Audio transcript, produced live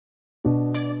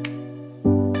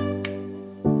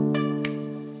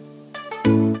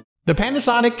The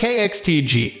Panasonic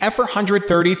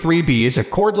KX-TGE433B is a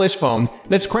cordless phone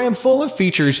that's crammed full of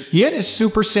features, yet is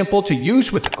super simple to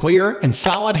use with a clear and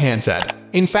solid handset.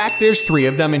 In fact, there's 3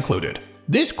 of them included.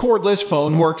 This cordless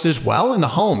phone works as well in the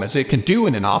home as it can do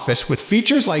in an office with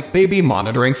features like baby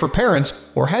monitoring for parents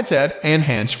or headset and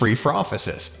hands-free for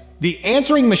offices. The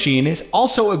answering machine is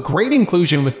also a great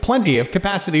inclusion with plenty of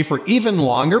capacity for even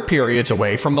longer periods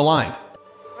away from the line.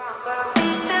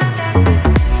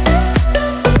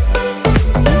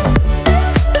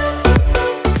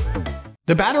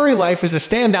 The battery life is a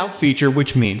standout feature,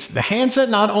 which means the handset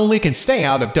not only can stay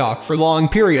out of dock for long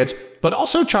periods, but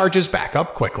also charges back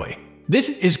up quickly. This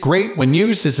is great when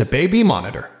used as a baby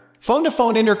monitor.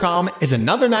 Phone-to-phone intercom is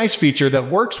another nice feature that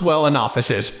works well in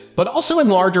offices, but also in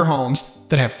larger homes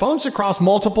that have phones across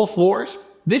multiple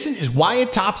floors. This is why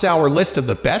it tops our list of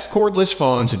the best cordless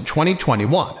phones in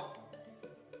 2021.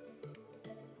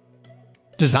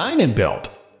 Design and build.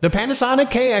 The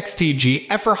Panasonic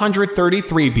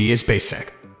KX-TGE433B is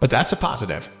basic, but that's a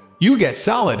positive. You get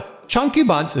solid, chunky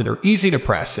buds that are easy to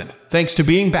press and, thanks to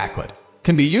being backlit,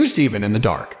 can be used even in the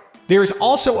dark. There is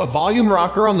also a volume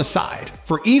rocker on the side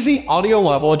for easy audio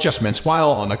level adjustments while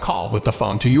on a call with the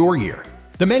phone to your ear.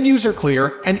 The menus are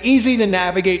clear and easy to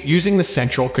navigate using the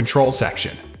central control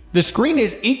section. The screen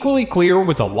is equally clear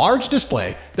with a large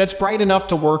display that's bright enough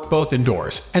to work both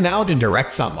indoors and out in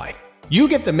direct sunlight. You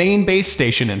get the main base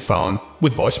station and phone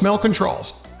with voicemail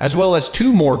controls, as well as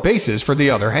 2 more bases for the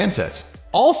other handsets.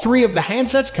 All 3 of the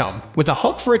handsets come with a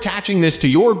hook for attaching this to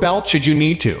your belt should you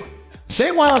need to.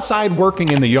 Say while outside working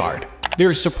in the yard,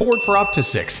 there is support for up to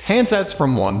 6 handsets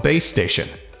from 1 base station.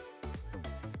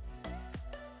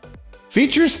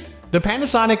 Features. The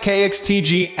Panasonic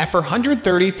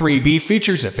KX-TGE433B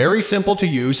features a very simple to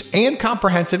use and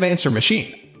comprehensive answer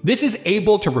machine. This is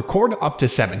able to record up to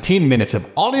 17 minutes of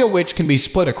audio, which can be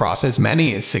split across as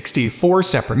many as 64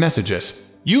 separate messages.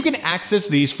 You can access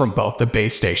these from both the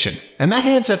base station and the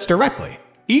handsets directly.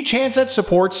 Each handset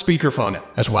supports speakerphone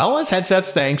as well as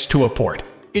headsets thanks to a port.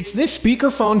 It's this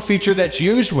speakerphone feature that's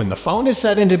used when the phone is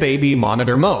set into baby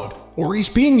monitor mode or is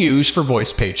being used for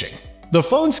voice paging. The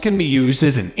phones can be used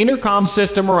as an intercom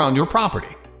system around your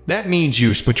property. That means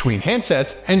use between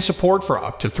handsets and support for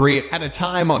up to 3 at a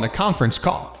time on a conference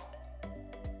call.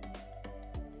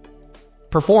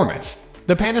 Performance.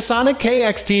 The Panasonic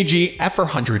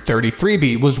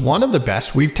KX-TGE433B was one of the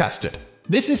best we've tested.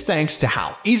 This is thanks to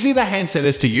how easy the handset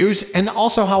is to use and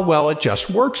also how well it just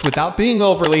works without being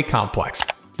overly complex.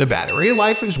 The battery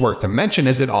life is worth a mention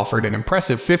as it offered an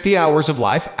impressive 50 hours of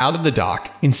life out of the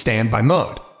dock in standby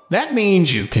mode. That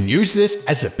means you can use this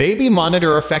as a baby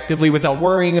monitor effectively without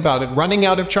worrying about it running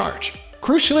out of charge.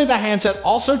 Crucially, the handset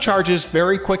also charges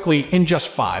very quickly in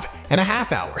just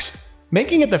 5.5 hours,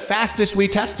 making it the fastest we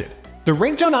tested. The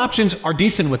ringtone options are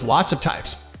decent with lots of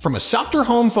types, from a softer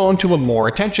home phone to a more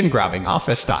attention-grabbing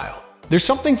office style. There's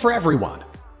something for everyone.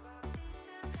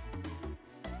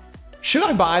 Should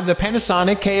I buy the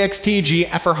Panasonic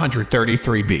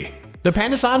KX-TGE433B? The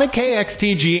Panasonic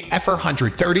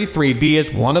KX-TGE433B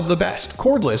is one of the best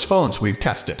cordless phones we've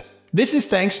tested. This is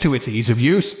thanks to its ease of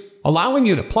use, allowing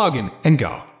you to plug in and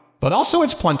go, but also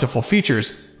its plentiful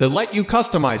features that let you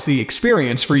customize the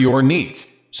experience for your needs.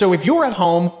 So if you're at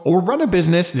home or run a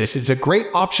business, this is a great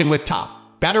option with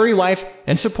top battery life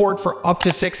and support for up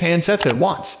to 6 handsets at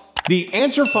once. The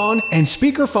answer phone and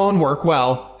speakerphone work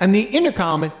well, and the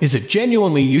intercom is a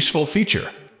genuinely useful feature.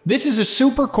 This is a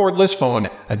super cordless phone,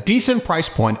 a decent price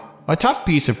point, a tough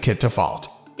piece of kit to fault.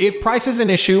 If price is an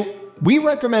issue, we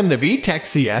recommend the VTech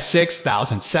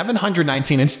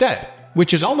CS6719 instead,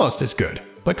 which is almost as good,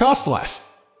 but costs less.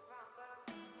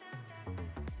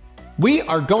 We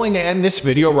are going to end this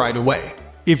video right away.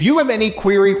 If you have any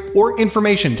query or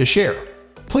information to share,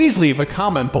 please leave a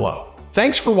comment below.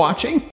 Thanks for watching.